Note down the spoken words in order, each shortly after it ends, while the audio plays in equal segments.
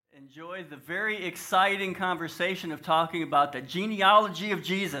enjoy the very exciting conversation of talking about the genealogy of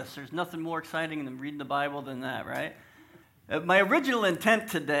Jesus. There's nothing more exciting than reading the Bible than that, right? My original intent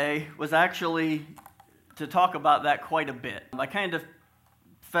today was actually to talk about that quite a bit. I kind of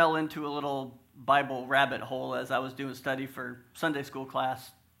fell into a little Bible rabbit hole as I was doing study for Sunday school class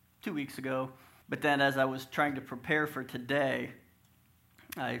 2 weeks ago. But then as I was trying to prepare for today,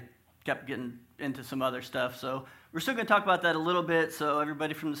 I kept getting into some other stuff. So we're still going to talk about that a little bit. So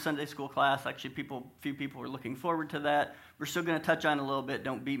everybody from the Sunday school class, actually few people were looking forward to that. We're still going to touch on it a little bit.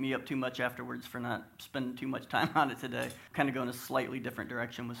 Don't beat me up too much afterwards for not spending too much time on it today. Kind of going a slightly different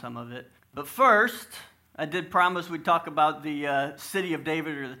direction with some of it. But first, I did promise we'd talk about the city of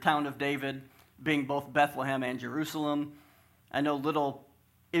David, or the town of David, being both Bethlehem and Jerusalem. I know little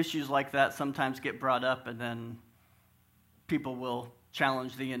issues like that sometimes get brought up, and then people will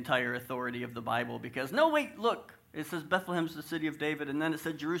challenge the entire authority of the Bible because, no, wait, look, it says Bethlehem's the city of David, and then it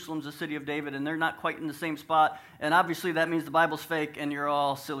said Jerusalem's the city of David, and they're not quite in the same spot, and obviously that means the Bible's fake, and you're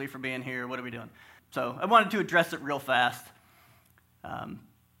all silly for being here. What are we doing? So I wanted to address it real fast.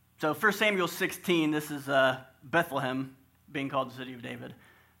 So 1 Samuel 16, this is Bethlehem being called the city of David.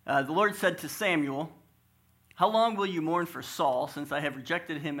 The Lord said to Samuel, "How long will you mourn for Saul, since I have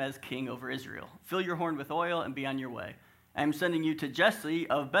rejected him as king over Israel? Fill your horn with oil and be on your way. I am sending you to Jesse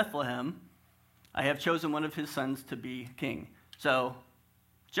of Bethlehem. I have chosen one of his sons to be king." So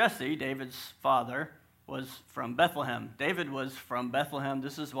Jesse, David's father, was from Bethlehem. David was from Bethlehem.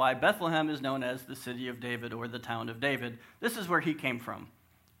 This is why Bethlehem is known as the city of David, or the town of David. This is where he came from.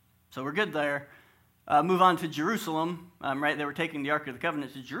 So we're good there. Move on to Jerusalem. Right, they were taking the Ark of the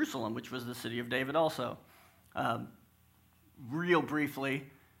Covenant to Jerusalem, which was the city of David also. Real briefly,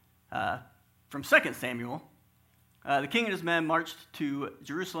 from 2 Samuel, the king and his men marched to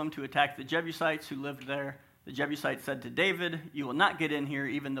Jerusalem to attack the Jebusites who lived there. The Jebusites said to David, "You will not get in here.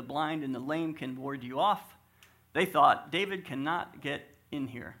 Even the blind and the lame can ward you off." They thought, "David cannot get in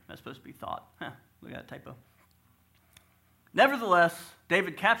here." That's supposed to be thought. Look at that typo. Nevertheless,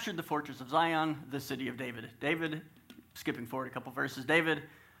 David captured the fortress of Zion, the city of David. David, skipping forward a couple verses, David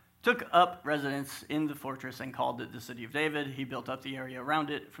took up residence in the fortress and called it the city of David. He built up the area around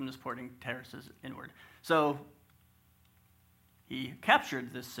it from the supporting terraces inward. So he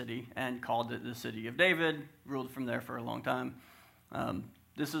captured this city and called it the city of David, ruled from there for a long time.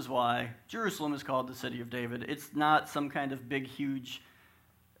 This is why Jerusalem is called the city of David. It's not some kind of big, huge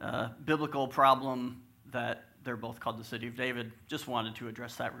biblical problem that they're both called the city of David. Just wanted to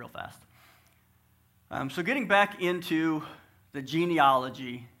address that real fast. So getting back into the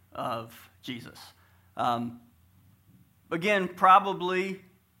genealogy of Jesus. Again, probably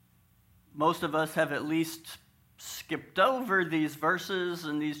most of us have at least skipped over these verses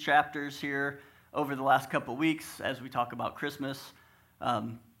and these chapters here over the last couple weeks as we talk about Christmas.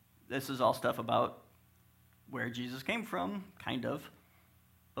 This is all stuff about where Jesus came from, kind of,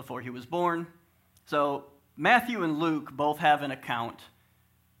 before he was born. So Matthew and Luke both have an account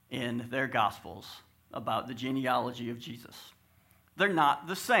in their Gospels about the genealogy of Jesus. They're not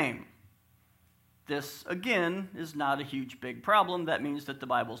the same. This, again, is not a huge, big problem. That means that the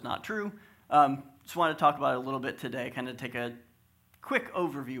Bible's not true. Just want to talk about it a little bit today, kind of take a quick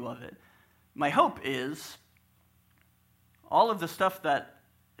overview of it. My hope is all of the stuff that,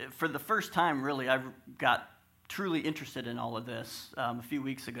 for the first time, really, I got truly interested in all of this a few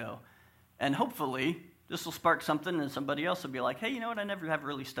weeks ago. And hopefully, this will spark something, and somebody else will be like, "Hey, you know what? I never have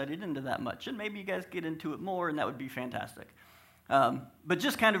really studied into that much, and maybe you guys get into it more, and that would be fantastic." But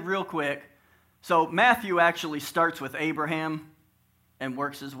just kind of real quick, so Matthew actually starts with Abraham and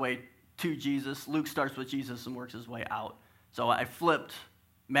works his way to Jesus. Luke starts with Jesus and works his way out. So I flipped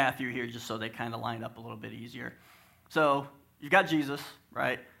Matthew here just so they kind of line up a little bit easier. So you've got Jesus,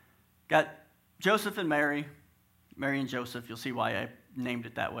 right? Got Joseph and Mary and Joseph. You'll see why I named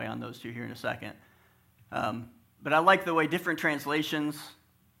it that way on those two here in a second. But I like the way different translations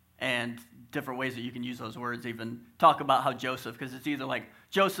and different ways that you can use those words even talk about how Joseph, because it's either like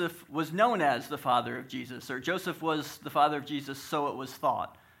Joseph was known as the father of Jesus, or Joseph was the father of Jesus, so it was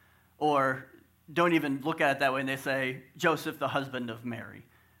thought. Or don't even look at it that way and they say Joseph, the husband of Mary,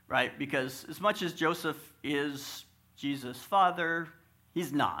 right? Because as much as Joseph is Jesus' father,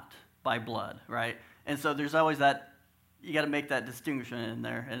 he's not by blood, right? And so there's always that, you got to make that distinction in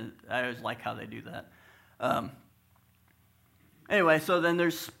there, and I always like how they do that. Anyway, so then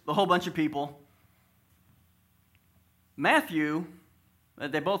there's a whole bunch of people. Matthew,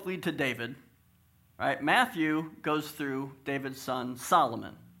 they both lead to David, right? Matthew goes through David's son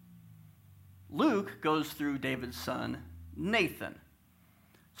Solomon. Luke goes through David's son Nathan.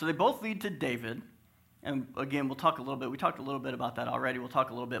 So they both lead to David, And again, we talked a little bit about that already. We'll talk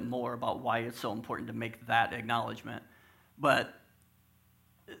a little bit more about why it's so important to make that acknowledgement. But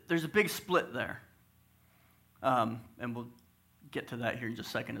there's a big split there. And we'll get to that here in just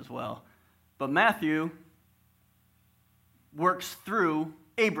a second as well. But Matthew works through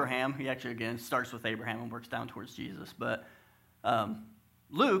Abraham. He actually, again, starts with Abraham and works down towards Jesus. But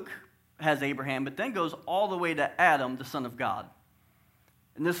Luke has Abraham, but then goes all the way to Adam, the son of God.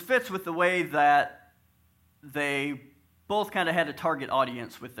 And this fits with the way that they both kind of had a target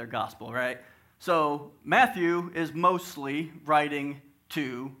audience with their gospel, right? So Matthew is mostly writing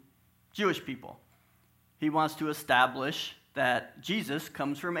to Jewish people. He wants to establish that Jesus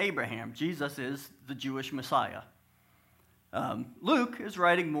comes from Abraham. Jesus is the Jewish Messiah. Luke is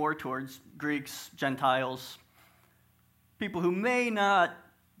writing more towards Greeks, Gentiles, people who may not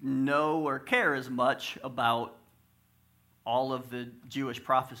know or care as much about all of the Jewish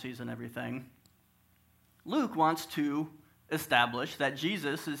prophecies and everything. Luke wants to establish that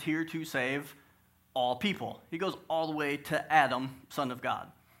Jesus is here to save all people. He goes all the way to Adam, son of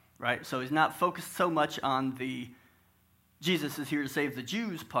God, right? So he's not focused so much on the Jesus is here to save the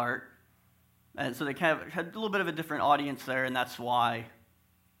Jews part. And so they kind of had a little bit of a different audience there, and that's why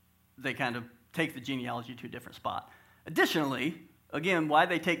they kind of take the genealogy to a different spot. Additionally, again, why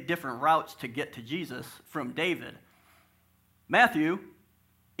they take different routes to get to Jesus from David. Matthew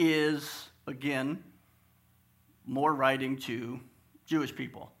is, again, more writing to Jewish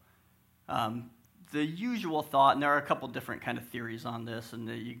people. The usual thought, and there are a couple different kind of theories on this, and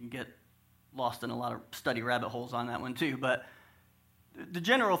you can get lost in a lot of study rabbit holes on that one too, but the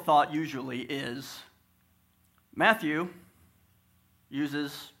general thought usually is Matthew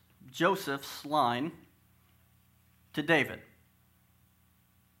uses Joseph's line to David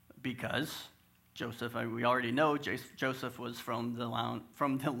because Joseph, we already know Joseph was from the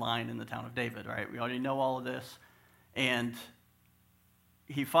line in the town of David, right? We already know all of this, and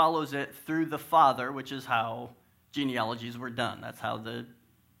he follows it through the father, which is how genealogies were done. That's how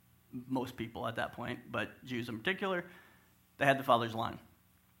most people at that point, but Jews in particular, they had the father's line.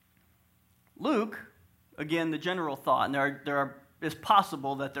 Luke, again, the general thought, and it's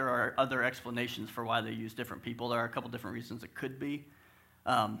possible that there are other explanations for why they use different people. There are a couple different reasons it could be.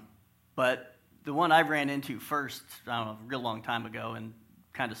 But the one I ran into first, I don't know, a real long time ago, and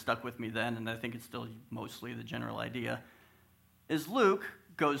kind of stuck with me then, and I think it's still mostly the general idea, is Luke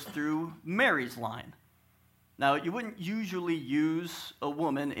goes through Mary's line. Now, you wouldn't usually use a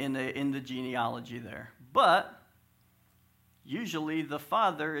woman in the genealogy there, but usually the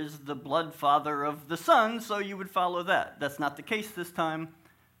father is the blood father of the son, so you would follow that. That's not the case this time.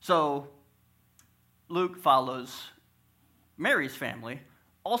 So Luke follows Mary's family,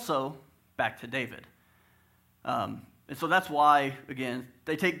 also back to David. And so that's why, again,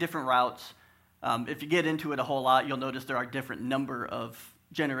 they take different routes. If you get into it a whole lot, you'll notice there are different number of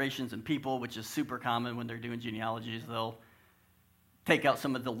generations and people, which is super common when they're doing genealogies. They'll take out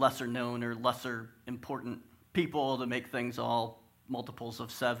some of the lesser known or lesser important people to make things all multiples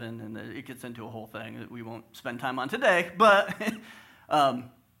of 7, and it gets into a whole thing that we won't spend time on today. But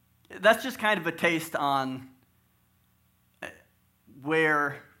that's just kind of a taste on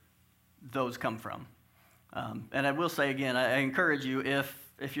where those come from. And I will say again, I encourage you,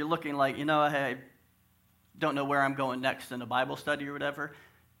 if you're looking like, I don't know where I'm going next in a Bible study or whatever,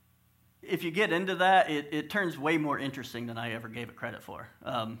 if you get into that, it turns way more interesting than I ever gave it credit for.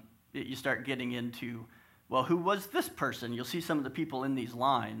 You start getting into, well, who was this person? You'll see some of the people in these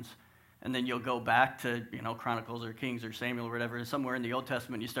lines, and then you'll go back to, Chronicles or Kings or Samuel or whatever, and somewhere in the Old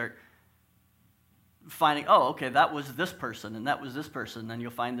Testament you start finding, oh, okay, that was this person, and that was this person, and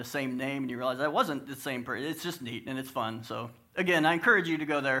you'll find the same name, and you realize that wasn't the same person. It's just neat, and it's fun. So, again, I encourage you to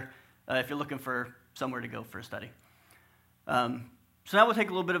go there if you're looking for somewhere to go for a study. So now we'll take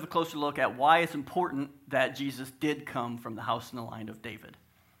a little bit of a closer look at why it's important that Jesus did come from the house and the line of David.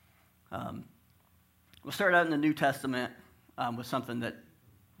 We'll start out in the New Testament with something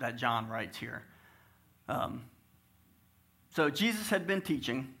that John writes here. So Jesus had been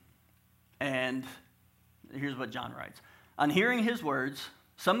teaching, and here's what John writes. On hearing his words,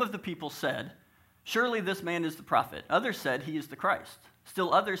 some of the people said, "Surely this man is the prophet." Others said, "He is the Christ."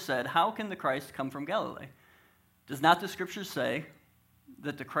 Still others said, "How can the Christ come from Galilee? Does not the Scriptures say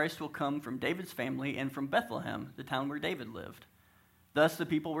that the Christ will come from David's family and from Bethlehem, the town where David lived?" Thus the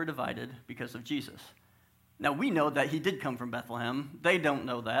people were divided because of Jesus. Now we know that he did come from Bethlehem. They don't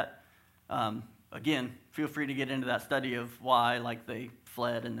know that. Again, feel free to get into that study of why, like they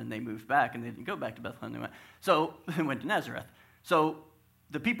fled and then they moved back and they didn't go back to Bethlehem. They went to Nazareth. So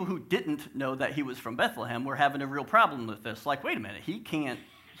the people who didn't know that he was from Bethlehem were having a real problem with this. Like, wait a minute, he can't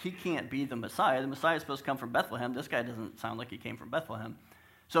he can't be the Messiah. The Messiah is supposed to come from Bethlehem. This guy doesn't sound like he came from Bethlehem.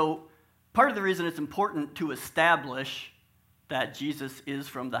 So part of the reason it's important to establish that Jesus is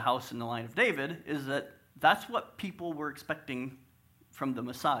from the house and the line of David is that that's what people were expecting from the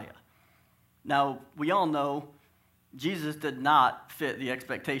Messiah. Now, we all know Jesus did not fit the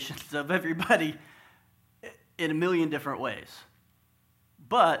expectations of everybody in a million different ways.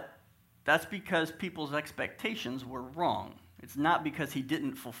 But that's because people's expectations were wrong. It's not because he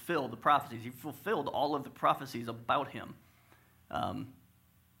didn't fulfill the prophecies. He fulfilled all of the prophecies about him.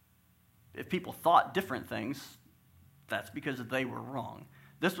 If people thought different things, that's because they were wrong.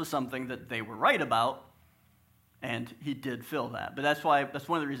 This was something that they were right about, and he did fill that. But that's one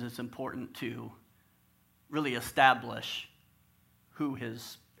of the reasons it's important to really establish who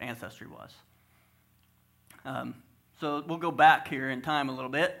his ancestry was. So we'll go back here in time a little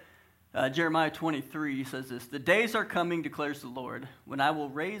bit. Jeremiah 23 says this, "The days are coming, declares the Lord, when I will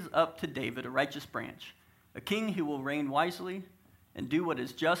raise up to David a righteous branch, a king who will reign wisely and do what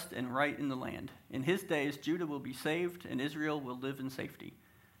is just and right in the land. In his days, Judah will be saved, and Israel will live in safety.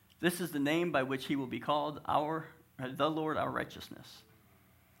 This is the name by which he will be called the Lord, our righteousness."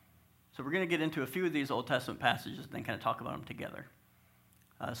 So we're going to get into a few of these Old Testament passages and then kind of talk about them together.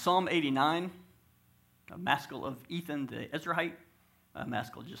 Psalm 89, a maskil of Ethan the Ezrahite.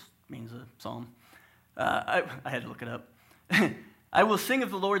 Maskil just means a psalm. I had to look it up. "I will sing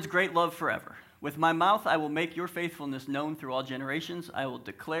of the Lord's great love forever. With my mouth I will make your faithfulness known through all generations. I will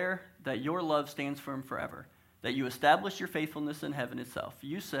declare that your love stands firm forever, that you establish your faithfulness in heaven itself.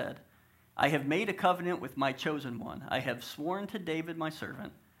 You said, I have made a covenant with my chosen one. I have sworn to David my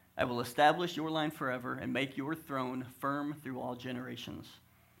servant. I will establish your line forever and make your throne firm through all generations."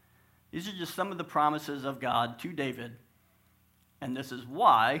 These are just some of the promises of God to David, and this is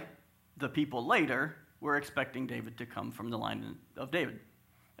why the people later were expecting David to come from the line of David,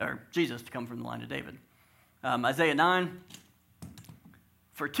 or Jesus to come from the line of David. Isaiah 9,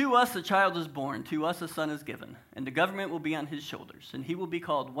 "For to us a child is born, to us a son is given, and the government will be on his shoulders, and he will be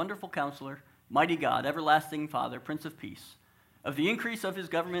called Wonderful Counselor, Mighty God, Everlasting Father, Prince of Peace. Of the increase of his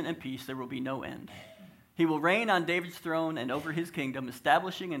government and peace there will be no end. He will reign on David's throne and over his kingdom,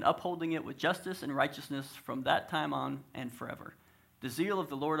 establishing and upholding it with justice and righteousness from that time on and forever. The zeal of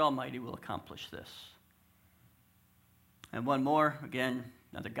the Lord Almighty will accomplish this." And one more, again,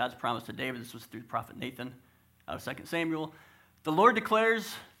 another God's promise to David. This was through the prophet Nathan out of 2 Samuel. "The Lord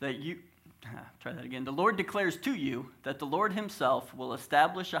declares that you," "The Lord declares to you that the Lord himself will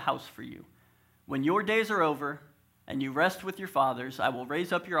establish a house for you. When your days are over and you rest with your fathers, I will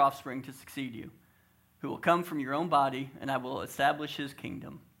raise up your offspring to succeed you, who will come from your own body, and I will establish his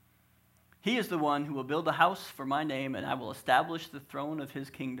kingdom. He is the one who will build a house for my name, and I will establish the throne of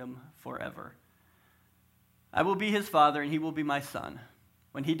his kingdom forever. I will be his father, and he will be my son.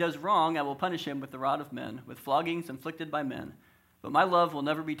 When he does wrong, I will punish him with the rod of men, with floggings inflicted by men. But my love will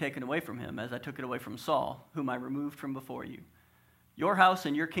never be taken away from him, as I took it away from Saul, whom I removed from before you. Your house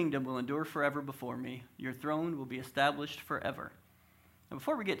and your kingdom will endure forever before me. Your throne will be established forever." Now,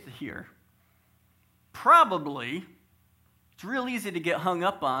 before we get to here, probably it's real easy to get hung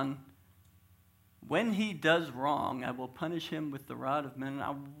up on, when he does wrong, I will punish him with the rod of men.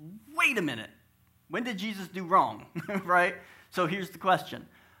 Now, wait a minute. When did Jesus do wrong? Right? So here's the question.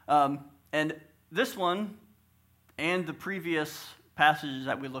 And this one and the previous passages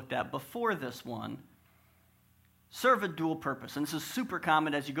that we looked at before this one serve a dual purpose. And this is super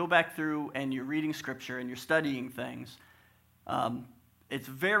common as you go back through and you're reading scripture and you're studying things. It's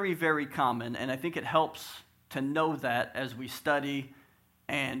very, very common, and I think it helps to know that as we study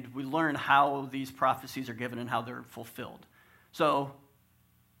and we learn how these prophecies are given and how they're fulfilled. So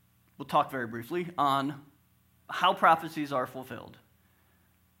we'll talk very briefly on how prophecies are fulfilled.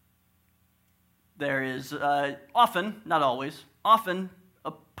 There is often, not always, often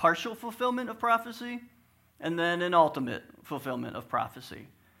a partial fulfillment of prophecy and then an ultimate fulfillment of prophecy.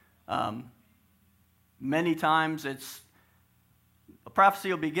 Many times a prophecy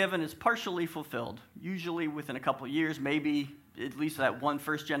will be given, it's partially fulfilled, usually within a couple of years, maybe at least that one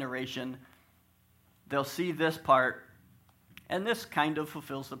first generation. They'll see this part, and this kind of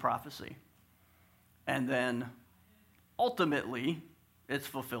fulfills the prophecy. And then ultimately, it's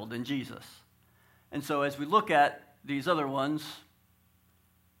fulfilled in Jesus. And so as we look at these other ones,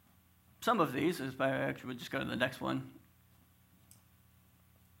 some of these, actually we'll just go to the next one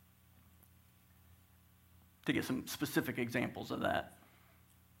to get some specific examples of that.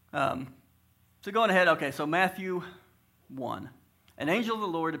 So going ahead, okay, so Matthew 1. An angel of the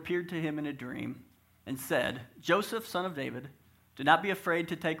Lord appeared to him in a dream and said, "Joseph, son of David, do not be afraid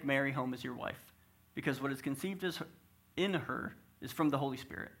to take Mary home as your wife, because what is conceived in her is from the Holy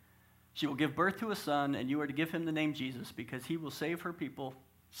Spirit. She will give birth to a son, and you are to give him the name Jesus, because he will save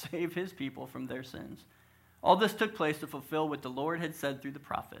his people from their sins. All this took place to fulfill what the Lord had said through the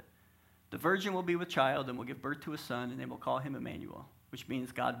prophet. The virgin will be with child and will give birth to a son, and they will call him Emmanuel, which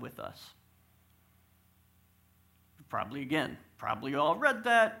means God with us. Probably all read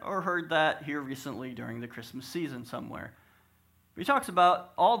that or heard that here recently during the Christmas season somewhere. But he talks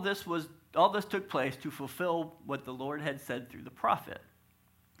about all this took place to fulfill what the Lord had said through the prophet.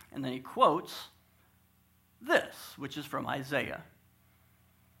 And then he quotes this, which is from Isaiah.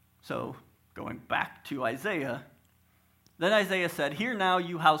 So, going back to Isaiah, then Isaiah said, "Hear now,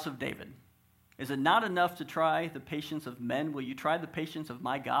 you house of David. Is it not enough to try the patience of men? Will you try the patience of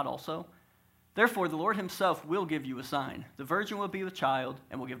my God also? Therefore, the Lord himself will give you a sign. The virgin will be with child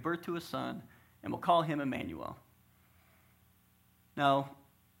and will give birth to a son and will call him Emmanuel." Now,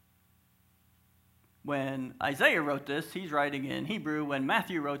 when Isaiah wrote this, he's writing in Hebrew. When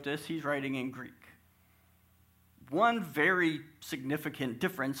Matthew wrote this, he's writing in Greek. One very significant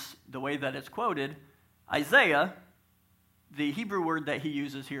difference, the way that it's quoted, Isaiah, the Hebrew word that he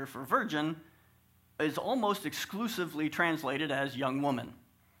uses here for virgin, is almost exclusively translated as young woman.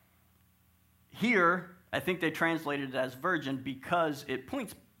 Here, I think they translated it as virgin because it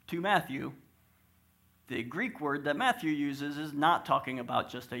points to Matthew. The Greek word that Matthew uses is not talking about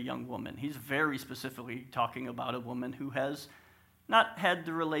just a young woman. He's very specifically talking about a woman who has not had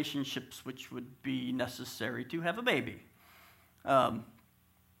the relationships which would be necessary to have a baby. I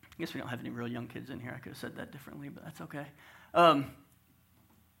guess we don't have any real young kids in here. I could have said that differently, but that's okay.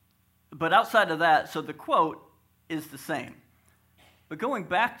 But outside of that, so the quote is the same. But going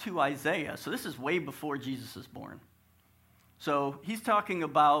back to Isaiah, so this is way before Jesus is born. So he's talking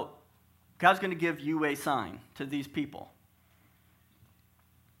about God's going to give you a sign to these people.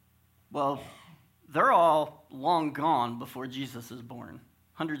 Well, they're all long gone before Jesus is born.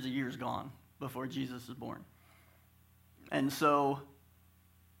 Hundreds of years gone before Jesus is born. And so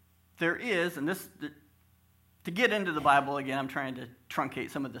there is, and this, to get into the Bible again, I'm trying to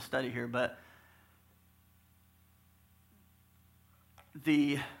truncate some of the study here, but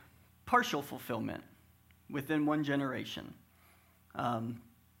the partial fulfillment within one generation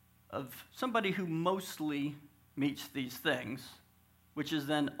of somebody who mostly meets these things, which is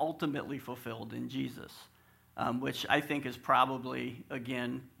then ultimately fulfilled in Jesus, which I think is probably,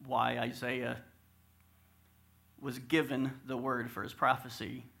 again, why Isaiah was given the word for his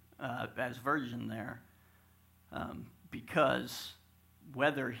prophecy as virgin there, because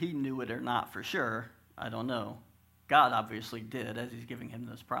whether he knew it or not for sure, I don't know. God obviously did as he's giving him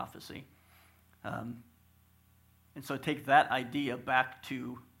this prophecy. And so take that idea back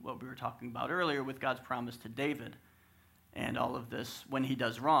to what we were talking about earlier with God's promise to David and all of this. When he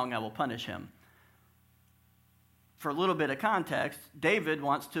does wrong, I will punish him. For a little bit of context, David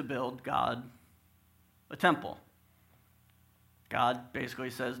wants to build God a temple. God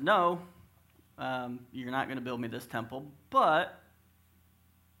basically says, no, you're not going to build me this temple, but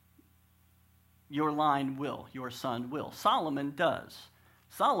your line will, your son will. Solomon does.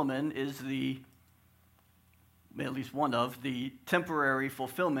 Solomon is at least one of the temporary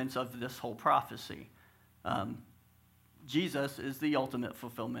fulfillments of this whole prophecy. Jesus is the ultimate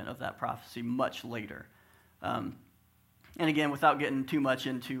fulfillment of that prophecy much later. And again, without getting too much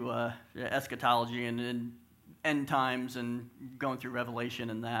into eschatology and end times and going through Revelation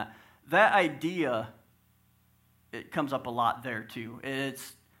and that idea, it comes up a lot there too.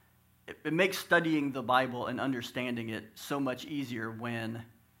 It makes studying the Bible and understanding it so much easier when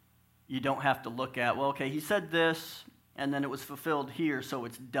you don't have to look at, well, okay, he said this, and then it was fulfilled here, so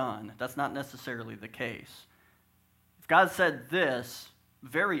it's done. That's not necessarily the case. If God said this,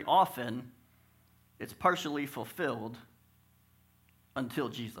 very often, it's partially fulfilled until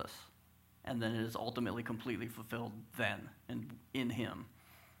Jesus, and then it is ultimately completely fulfilled then and in him.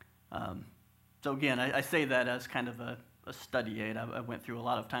 So again, I say that as kind of a study aid. I went through a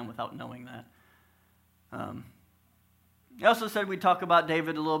lot of time without knowing that. I also said we'd talk about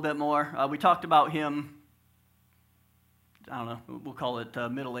David a little bit more. We talked about him, I don't know, we'll call it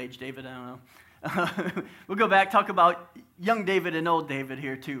middle-aged David, I don't know. We'll go back, talk about young David and old David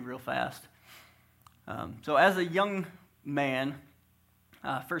here too real fast. So as a young man,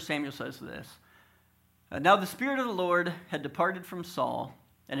 1 Samuel says this, "Now the Spirit of the Lord had departed from Saul,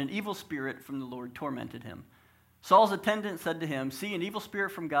 and an evil spirit from the Lord tormented him. Saul's attendant said to him, 'See, an evil spirit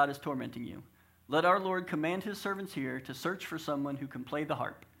from God is tormenting you. Let our Lord command his servants here to search for someone who can play the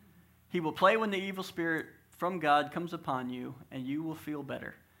harp. He will play when the evil spirit from God comes upon you, and you will feel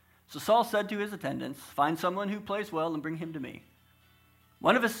better.' So Saul said to his attendants, 'Find someone who plays well and bring him to me.'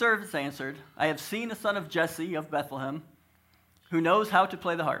 One of his servants answered, 'I have seen a son of Jesse of Bethlehem, who knows how to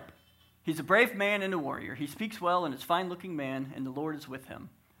play the harp. He's a brave man and a warrior. He speaks well and is a fine-looking man, and the Lord is with him."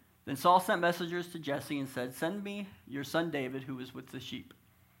 Then Saul sent messengers to Jesse and said, "Send me your son David, who is with the sheep."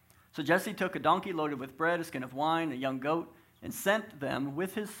 So Jesse took a donkey loaded with bread, a skin of wine, a young goat, and sent them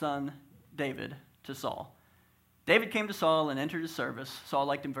with his son David to Saul. David came to Saul and entered his service. Saul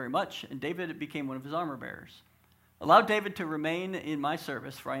liked him very much, and David became one of his armor bearers. "Allow David to remain in my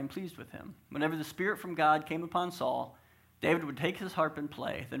service, for I am pleased with him." Whenever the Spirit from God came upon Saul, David would take his harp and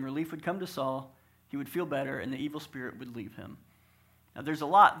play. Then relief would come to Saul. He would feel better, and the evil spirit would leave him. Now, there's a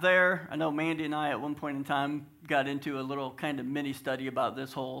lot there. I know Mandy and I at one point in time got into a little kind of mini study about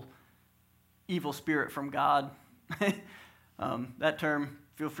this whole evil spirit from God. That term,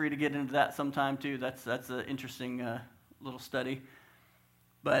 feel free to get into that sometime too. That's an interesting little study.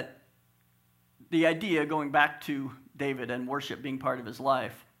 But the idea, going back to David and worship being part of his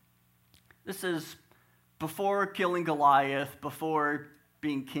life, this is before killing Goliath, before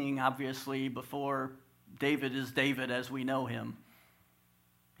being king, obviously, before David is David as we know him.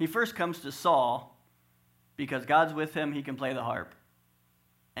 He first comes to Saul because God's with him, he can play the harp,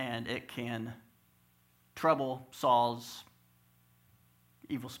 and it can trouble Saul's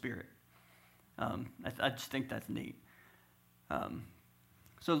evil spirit. I just think that's neat.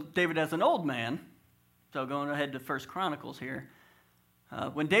 So David as an old man, so going ahead to 1 Chronicles here,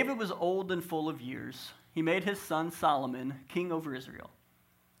 when David was old and full of years, he made his son Solomon king over Israel.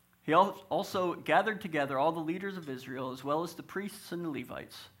 He also gathered together all the leaders of Israel, as well as the priests and the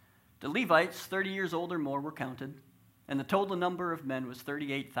Levites. The Levites, 30 years old or more, were counted, and the total number of men was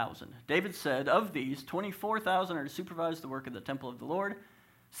 38,000. David said, "Of these, 24,000 are to supervise the work of the temple of the Lord,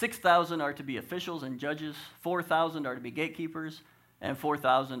 6,000 are to be officials and judges, 4,000 are to be gatekeepers, and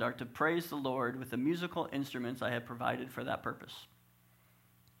 4,000 are to praise the Lord with the musical instruments I have provided for that purpose."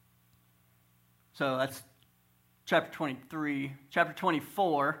 So that's chapter 23. Chapter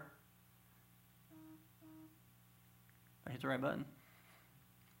 24, I hit the right button,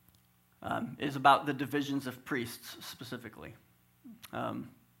 is about the divisions of priests specifically.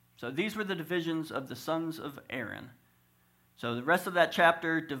 So these were the divisions of the sons of Aaron. So the rest of that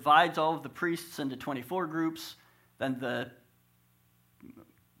chapter divides all of the priests into 24 groups. Then the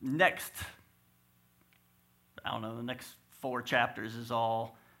next 4 chapters is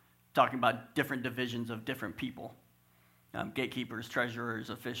all talking about different divisions of different people. Gatekeepers, treasurers,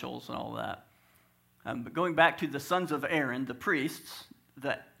 officials, and all that. But going back to the sons of Aaron, the priests,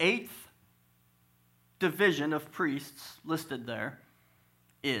 the 8th division of priests listed there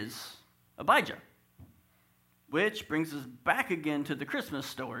is Abijah, which brings us back again to the Christmas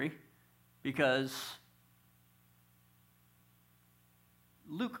story, because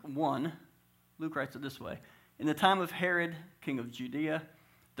Luke writes it this way: "In the time of Herod, king of Judea,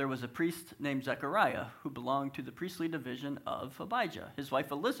 there was a priest named Zechariah who belonged to the priestly division of Abijah. His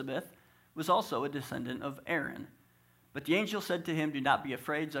wife Elizabeth was also a descendant of Aaron. But the angel said to him, 'Do not be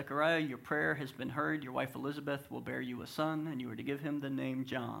afraid, Zechariah, your prayer has been heard. Your wife Elizabeth will bear you a son, and you are to give him the name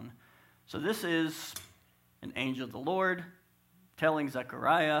John.'" So this is an angel of the Lord telling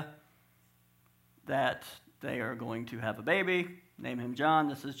Zechariah that they are going to have a baby, name him John.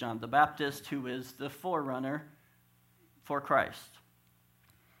 This is John the Baptist, who is the forerunner for Christ.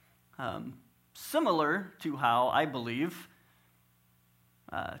 Similar to how I believe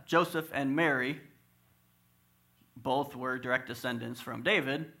Joseph and Mary both were direct descendants from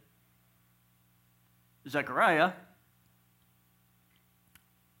David, Zechariah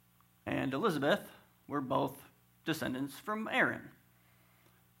and Elizabeth were both descendants from Aaron.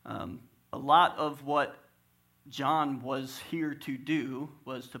 A lot of what John was here to do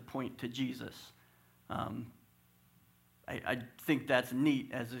was to point to Jesus. I think that's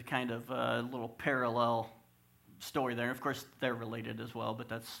neat as a kind of little parallel story there. Of course, they're related as well, but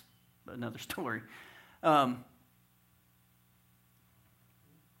that's another story. But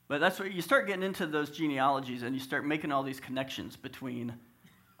that's where you start getting into those genealogies, and you start making all these connections between,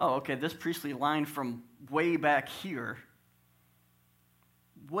 oh, okay, this priestly line from way back here,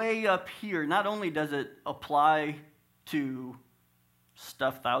 way up here, not only does it apply to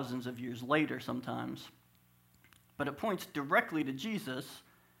stuff thousands of years later sometimes, but it points directly to Jesus,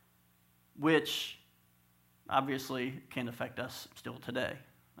 which obviously can affect us still today.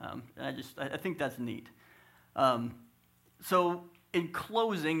 I think that's neat. So in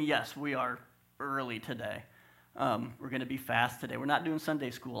closing, yes, we are early today. We're going to be fast today. We're not doing Sunday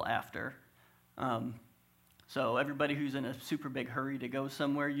school after. So everybody who's in a super big hurry to go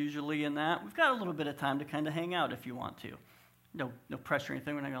somewhere usually in that, we've got a little bit of time to kind of hang out if you want to. No pressure or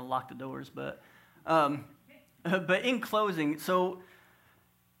anything. We're not going to lock the doors, but in closing, so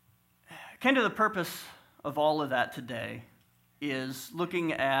kind of the purpose of all of that today is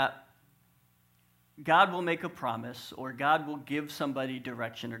looking at God will make a promise, or God will give somebody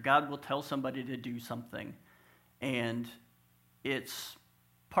direction, or God will tell somebody to do something, and it's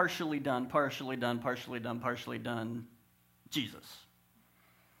partially done, partially done, partially done, partially done, Jesus.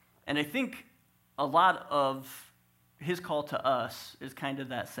 And I think a lot of his call to us is kind of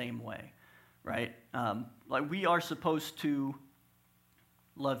that same way, right? Like we are supposed to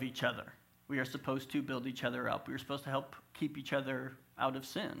love each other. We are supposed to build each other up. We are supposed to help keep each other out of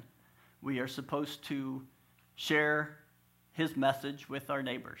sin. We are supposed to share his message with our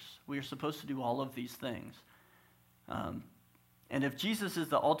neighbors. We are supposed to do all of these things. And if Jesus is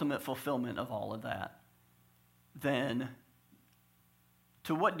the ultimate fulfillment of all of that, then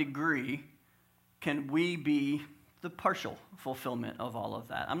to what degree can we be the partial fulfillment of all of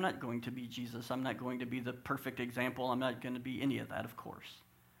that? I'm not going to be Jesus. I'm not going to be the perfect example. I'm not going to be any of that, of course.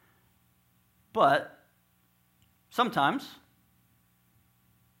 But sometimes,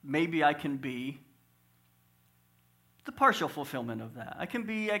 maybe I can be the partial fulfillment of that. I can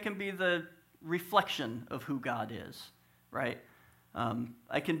be the reflection of who God is, right?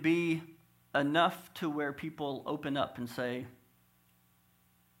 I can be enough to where people open up and say,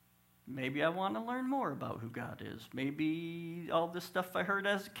 maybe I want to learn more about who God is. Maybe all this stuff I heard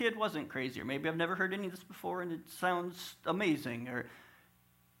as a kid wasn't crazy, or maybe I've never heard any of this before and it sounds amazing. Or,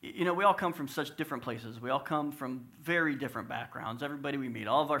 you know, we all come from such different places. We all come from very different backgrounds. Everybody we meet,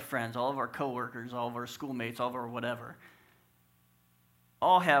 all of our friends, all of our coworkers, all of our schoolmates, all of our whatever,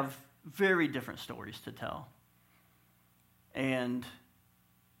 all have very different stories to tell. And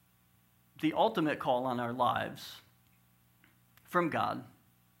the ultimate call on our lives from God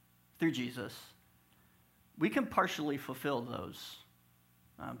through Jesus, we can partially fulfill those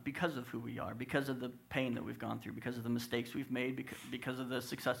because of who we are, because of the pain that we've gone through, because of the mistakes we've made, because of the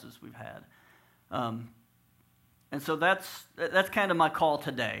successes we've had. And so that's kind of my call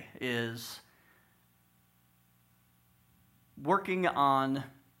today, is working on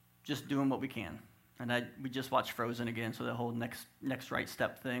just doing what we can. And we just watched Frozen again, so the whole next right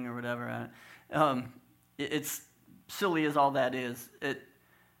step thing or whatever. It's silly as all that is.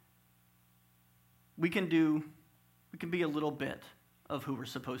 We can be a little bit of who we're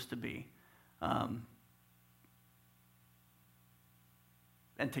supposed to be. And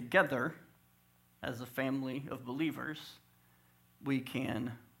together, as a family of believers, we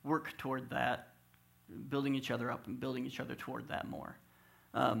can work toward that, building each other up and building each other toward that more.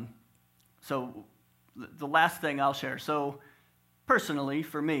 So the last thing I'll share. So personally,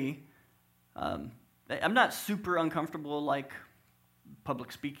 for me, I'm not super uncomfortable like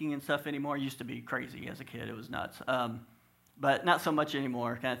public speaking and stuff anymore. I used to be crazy as a kid. It was nuts. But not so much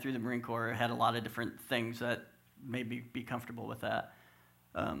anymore. Kind of through the Marine Corps, I had a lot of different things that made me be comfortable with that.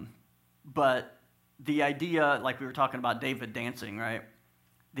 But the idea, like we were talking about David dancing, right?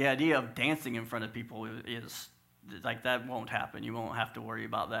 The idea of dancing in front of people is like, that won't happen. You won't have to worry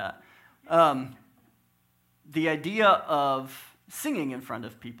about that. The idea of singing in front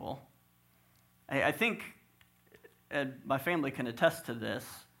of people, I think, and my family can attest to this,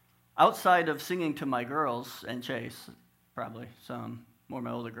 outside of singing to my girls and Chase, probably some more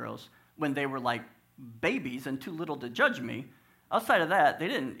my older girls, when they were like babies and too little to judge me, outside of that, they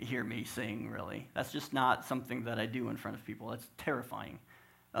didn't hear me sing, really. That's just not something that I do in front of people. That's terrifying.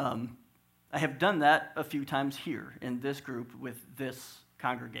 I have done that a few times here in this group with this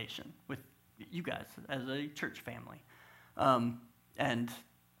congregation, with you guys as a church family. And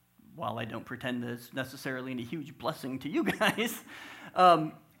while I don't pretend that it's necessarily any huge blessing to you guys,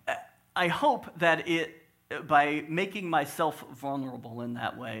 I hope that by making myself vulnerable in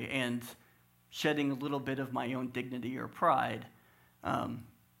that way and shedding a little bit of my own dignity or pride,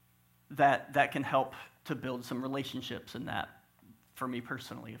 that can help to build some relationships in that for me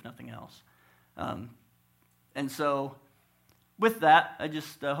personally, if nothing else. And so with that, I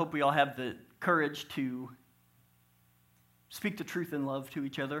just hope we all have the courage to speak the truth in love to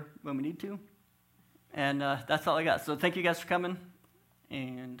each other when we need to. And that's all I got. So thank you guys for coming,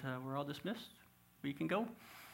 and we're all dismissed. We can go.